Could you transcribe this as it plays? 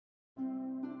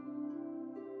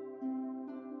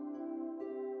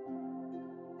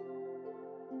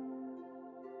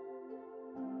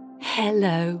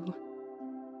Hello.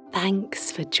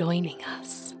 Thanks for joining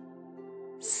us.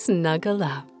 Snuggle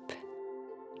up.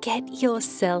 Get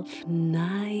yourself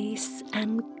nice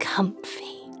and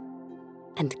comfy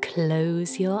and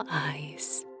close your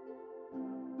eyes.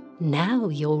 Now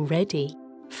you're ready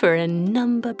for a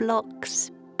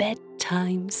Numberblocks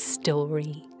bedtime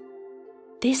story.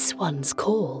 This one's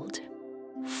called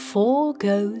Four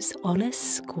Goes on a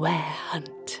Square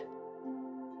Hunt.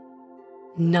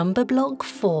 Numberblock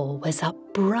 4 was up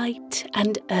bright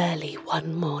and early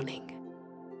one morning.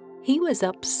 He was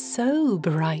up so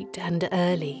bright and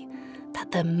early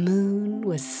that the moon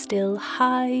was still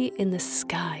high in the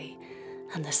sky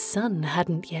and the sun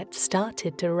hadn't yet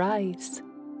started to rise.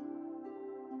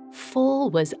 4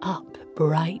 was up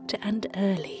bright and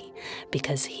early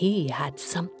because he had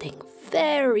something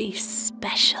very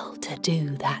special to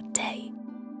do that day.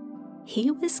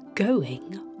 He was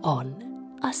going on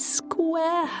a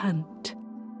square hunt.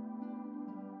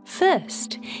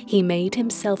 First, he made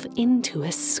himself into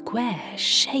a square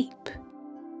shape.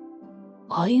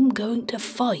 "I'm going to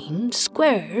find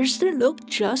squares that look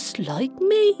just like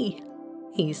me,"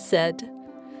 he said.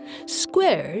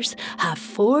 "Squares have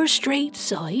 4 straight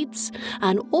sides,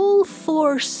 and all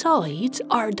 4 sides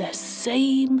are the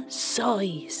same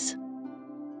size."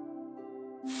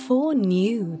 4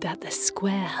 knew that the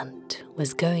square hunt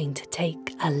was going to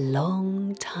take a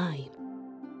long time,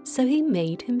 so he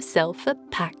made himself a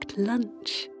packed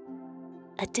lunch,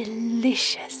 a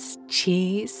delicious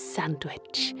cheese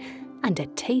sandwich and a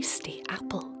tasty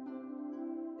apple.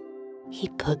 He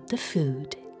put the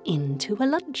food into a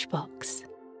lunchbox.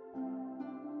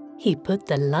 He put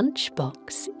the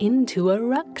lunchbox into a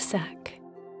rucksack,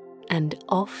 and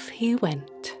off he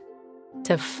went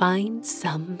to find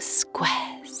some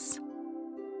squares.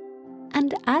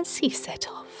 And as he set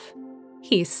off,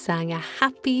 he sang a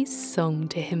happy song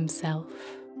to himself.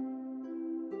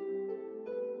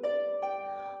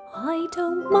 "I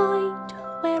don't mind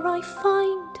where I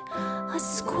find a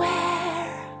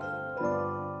square.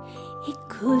 It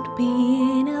could be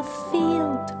in a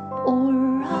field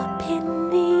or up in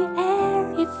the air.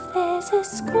 If there's a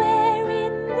square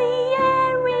in the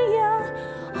area,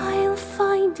 I'll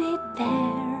find it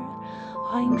there.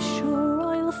 I'm sure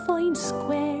I'll find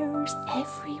squares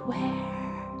everywhere."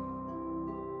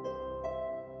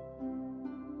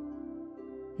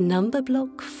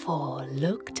 Numberblock 4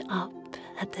 looked up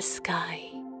at the sky.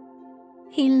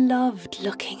 He loved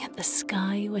looking at the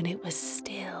sky when it was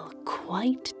still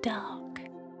quite dark.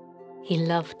 He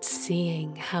loved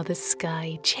seeing how the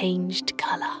sky changed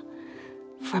colour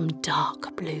from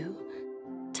dark blue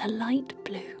to light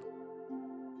blue.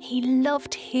 He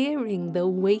loved hearing the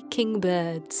waking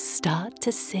birds start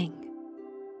to sing.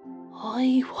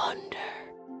 "I wonder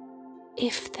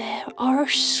if there are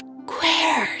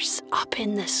squares up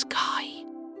in the sky,"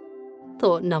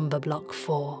 thought Numberblock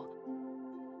 4.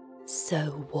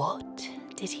 So what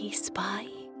did he spy?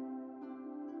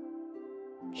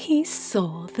 He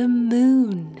saw the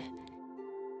moon.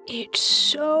 "It's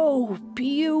so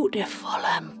beautiful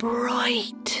and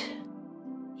bright,"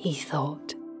 he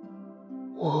thought.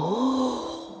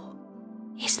 "Oh,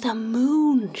 is the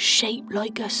moon shaped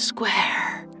like a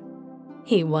square?"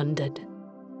 he wondered.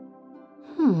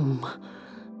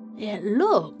 It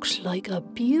looks like a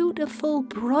beautiful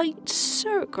bright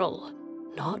circle,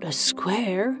 not a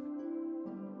square.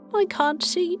 I can't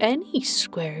see any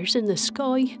squares in the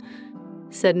sky,"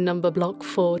 said Numberblock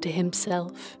 4 to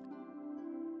himself.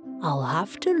 "I'll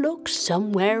have to look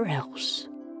somewhere else."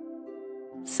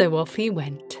 So off he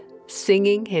went,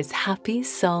 singing his happy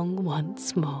song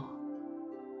once more.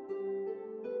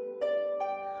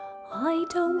 "I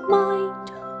don't mind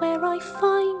where I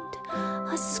find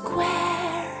a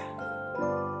square.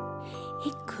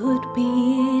 It could be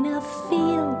in a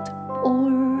field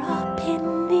or up in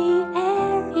the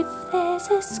air. If there's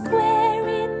a square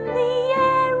in the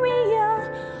area,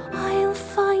 I'll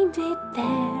find it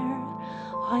there.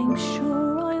 I'm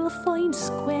sure I'll find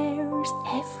squares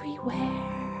everywhere."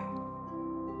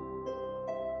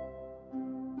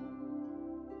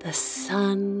 The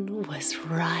sun was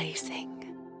rising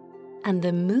and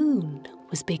the moon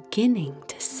was beginning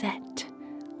to set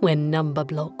when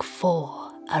Numberblock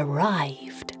 4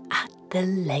 arrived at the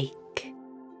lake.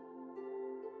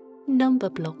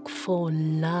 Numberblock 4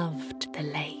 loved the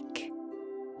lake.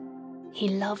 He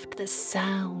loved the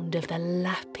sound of the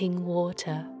lapping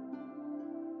water.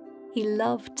 He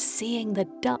loved seeing the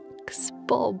ducks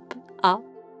bob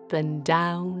up and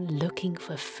down looking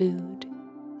for food.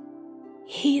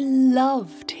 He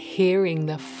loved hearing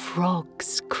the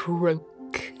frogs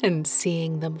croak and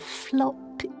seeing them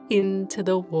flop into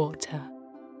the water.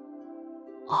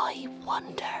 "I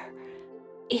wonder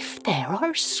if there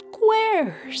are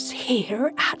squares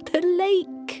here at the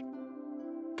lake,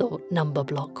 thought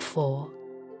Numberblock 4.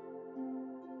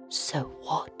 So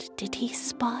what did he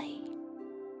spy?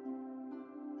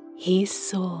 He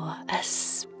saw a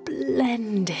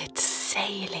splendid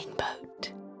sailing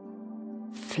boat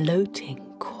floating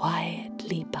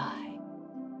quietly by.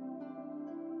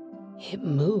 It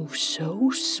moves so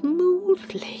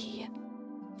smoothly,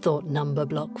 thought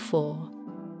Numberblock 4.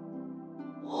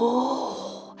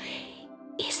 Oh,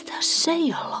 is the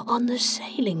sail on the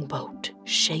sailing boat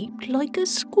shaped like a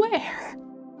square?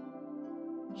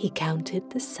 He counted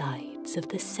the sides of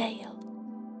the sail.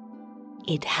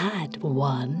 It had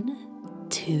 1,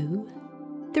 2,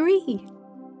 3.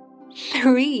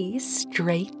 3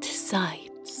 straight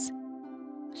sides.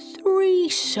 3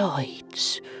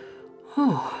 sides.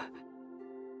 Oh,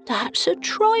 that's a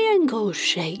triangle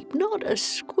shape, not a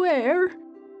square.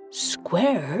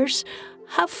 Squares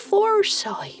have 4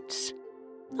 sides.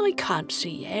 I can't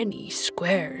see any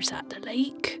squares at the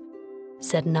lake,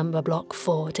 said Numberblock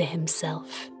 4 to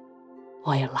himself.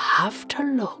 I'll have to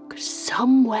look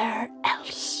somewhere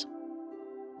else.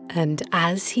 And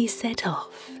as he set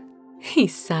off, he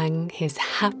sang his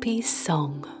happy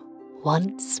song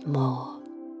once more.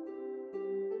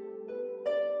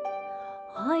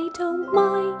 I don't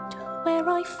mind where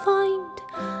I find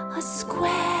a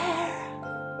square.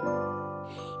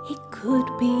 It could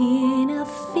be in a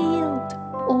field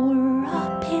or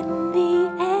up in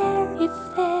the air.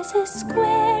 If there's a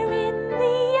square in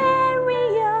the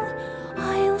area,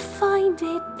 I'll find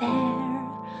it there.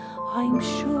 I'm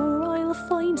sure I'll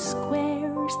find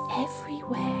squares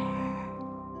everywhere.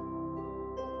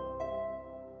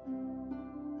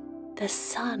 The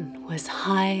sun was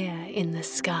higher in the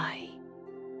sky,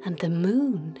 and the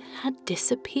moon had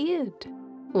disappeared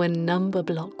when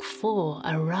Numberblock 4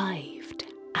 arrived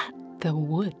at the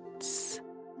woods.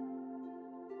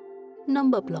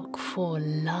 Numberblock 4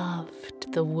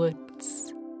 loved the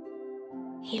woods.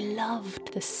 He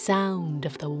loved the sound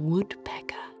of the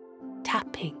woodpecker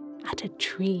tapping at a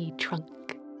tree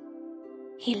trunk.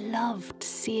 He loved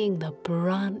seeing the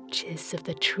branches of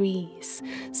the trees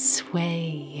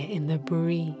sway in the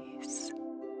breeze.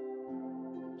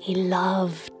 He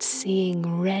loved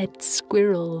seeing red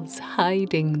squirrels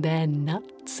hiding their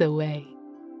nuts away.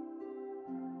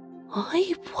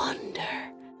 I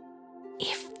wonder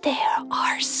if there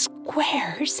are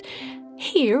squares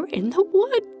here in the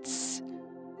woods,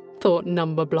 thought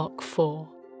Numberblock 4.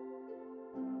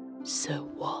 So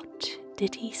what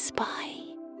did he spy?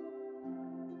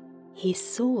 He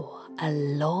saw a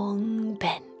long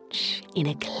bench in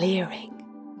a clearing.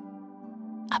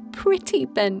 A pretty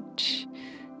bench,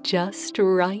 just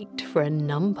right for a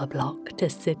Numberblock to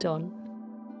sit on.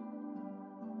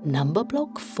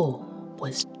 Numberblock 4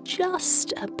 was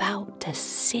just about to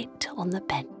sit on the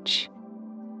bench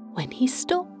when he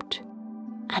stopped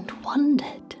and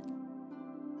wondered,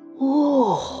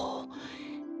 oh,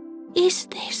 is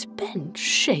this bench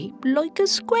shaped like a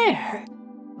square?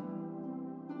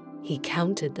 He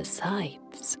counted the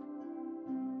sides.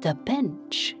 The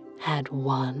bench had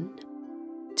 1,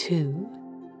 2,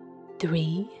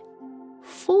 3,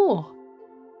 4.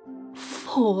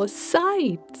 4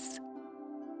 sides.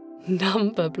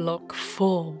 Numberblock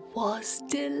 4 was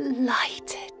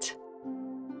delighted.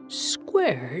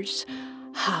 Squares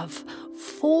have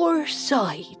 4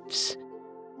 sides,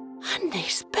 and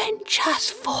this bench has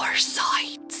 4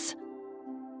 sides.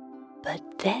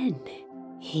 But then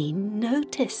he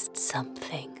noticed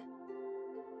something.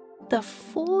 The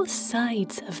 4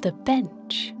 sides of the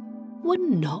bench were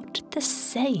not the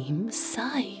same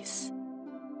size.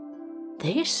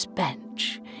 This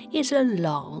bench is a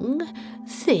long,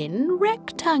 thin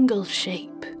rectangle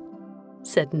shape,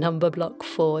 said Numberblock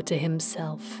 4 to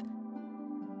himself.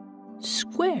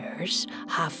 Squares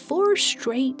have 4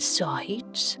 straight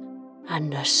sides,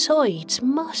 and the sides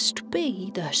must be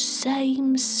the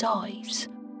same size.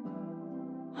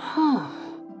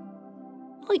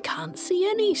 I can't see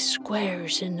any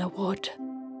squares in the wood.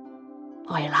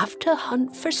 I'll have to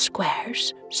hunt for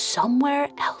squares somewhere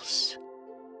else.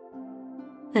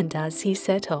 And as he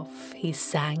set off, he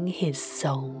sang his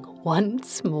song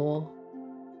once more.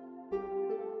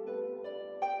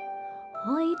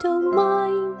 I don't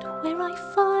mind where I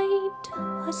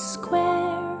find a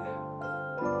square.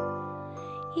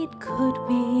 It could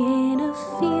be in a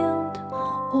field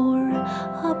or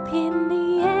up in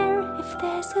the air. If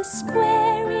there's a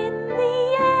square in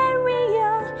the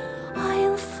area,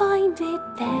 I'll find it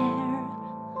there.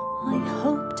 I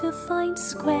hope to find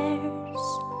squares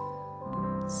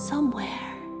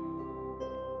somewhere.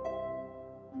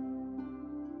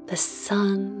 The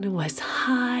sun was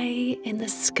high in the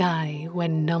sky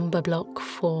when Numberblock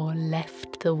 4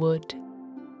 left the wood.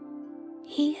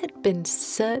 He had been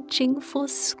searching for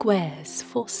squares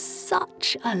for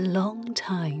such a long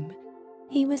time,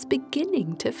 he was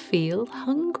beginning to feel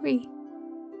hungry.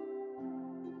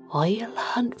 "I'll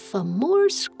hunt for more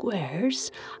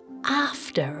squares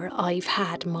after I've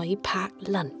had my packed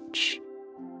lunch,"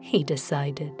 he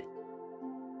decided.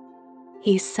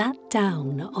 He sat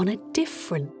down on a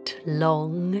different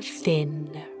long, thin,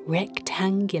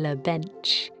 rectangular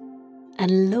bench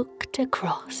and looked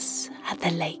across at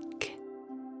the lake,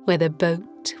 where the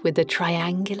boat with the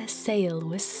triangular sail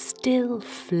was still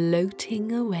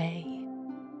floating away.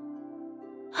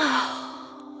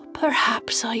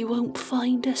 "Perhaps I won't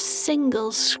find a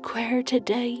single square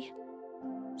today,"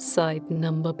 sighed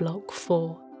Numberblock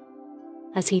 4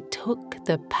 as he took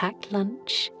the packed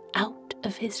lunch out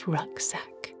of his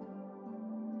rucksack.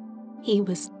 He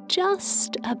was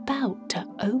just about to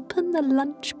open the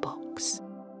lunchbox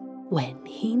when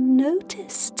he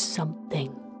noticed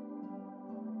something.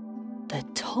 The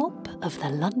top of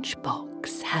the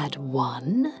lunchbox had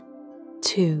 1,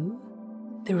 2,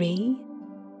 3,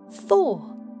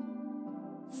 4.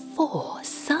 4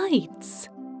 sides.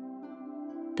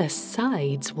 The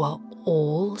sides were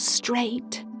all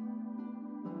straight,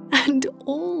 and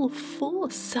all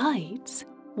 4 sides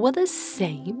were the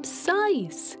same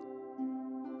size.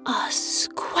 "A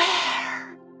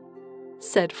square,"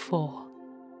 said 4.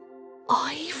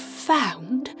 "I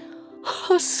found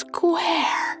a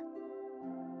square."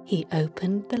 He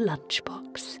opened the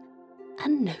lunchbox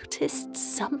and noticed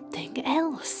something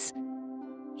else.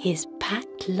 His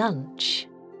packed lunch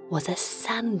was a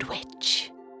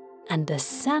sandwich, and the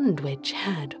sandwich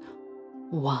had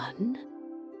 1,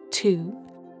 2,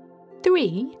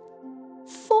 3,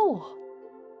 4.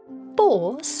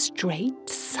 4 straight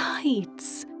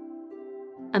sides.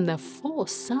 And the 4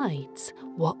 sides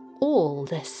were all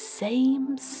the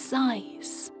same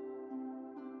size.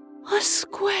 "A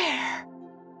square,"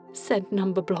 said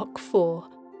Numberblock 4.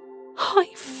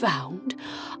 "I found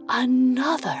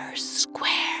another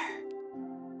square."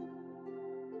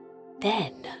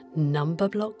 Then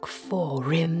Numberblock 4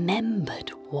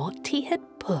 remembered what he had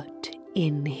put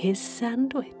in his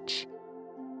sandwich.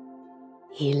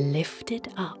 He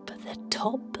lifted up the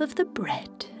top of the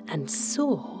bread and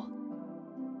saw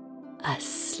a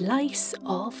slice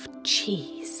of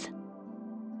cheese.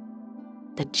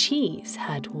 The cheese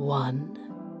had 1,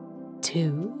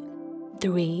 2,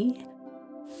 3,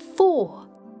 4.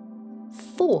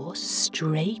 4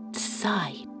 straight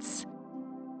sides.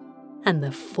 And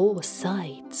the 4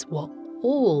 sides were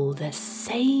all the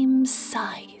same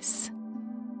size.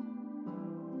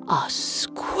 "A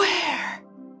square,"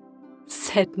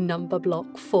 said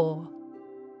Numberblock 4.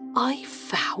 "I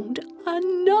found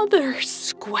another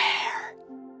square."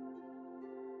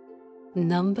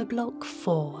 Numberblock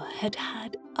 4 had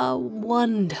had a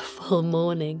wonderful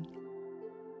morning.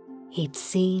 He'd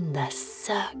seen the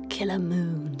circular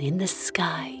moon in the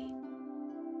sky.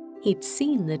 He'd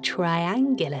seen the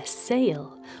triangular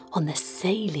sail on the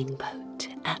sailing boat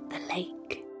at the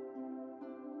lake.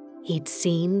 He'd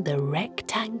seen the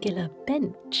rectangular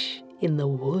bench in the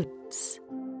woods.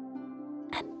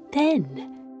 And then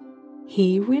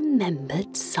he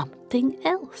remembered something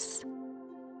else.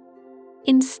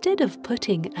 Instead of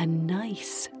putting a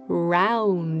nice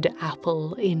round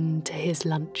apple into his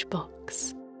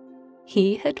lunchbox,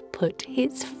 he had put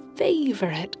his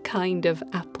favourite kind of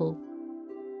apple.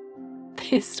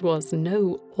 This was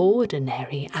no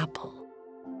ordinary apple.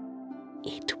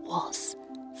 It was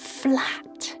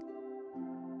flat.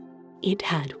 It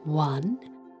had 1,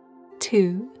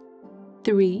 2,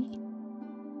 3,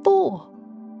 4.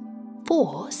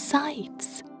 4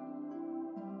 sides.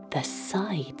 The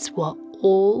sides were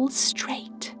all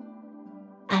straight,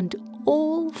 and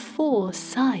all 4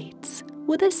 sides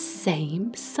were the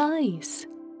same size.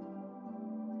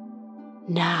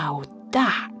 "Now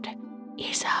that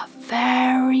is a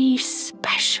very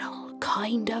special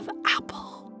kind of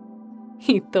apple,"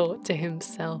 he thought to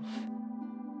himself.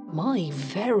 "My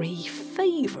very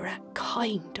favourite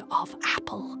kind of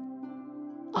apple.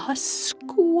 A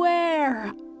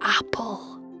square apple."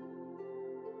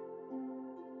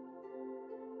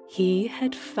 He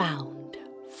had found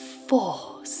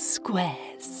 4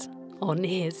 squares on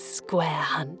his square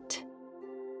hunt.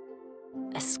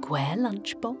 A square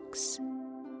lunchbox,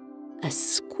 a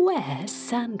square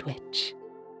sandwich,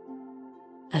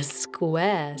 a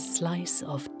square slice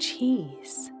of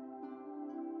cheese,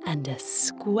 and a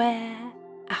square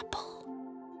apple.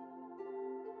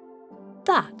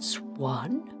 "That's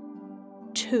 1,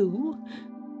 2,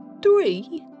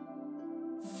 3,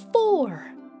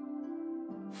 4.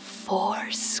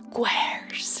 4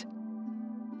 squares.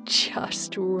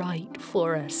 Just right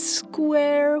for a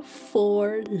square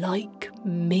 4 like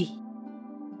me.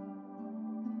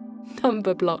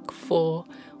 Numberblock 4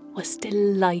 was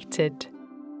delighted.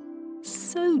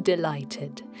 So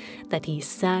delighted that he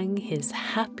sang his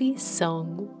happy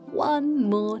song one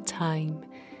more time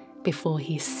before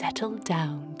he settled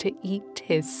down to eat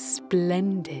his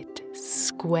splendid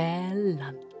square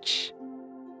lunch.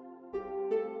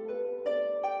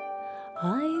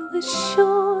 I was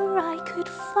sure I could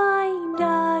find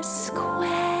a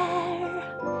square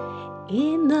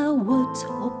in the woods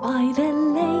or by the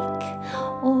lake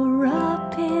or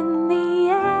up in the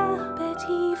air, but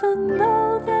even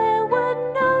though there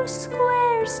were no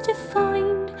squares to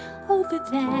find over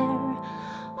there,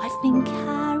 I've been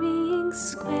carrying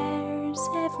squares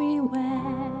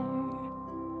everywhere.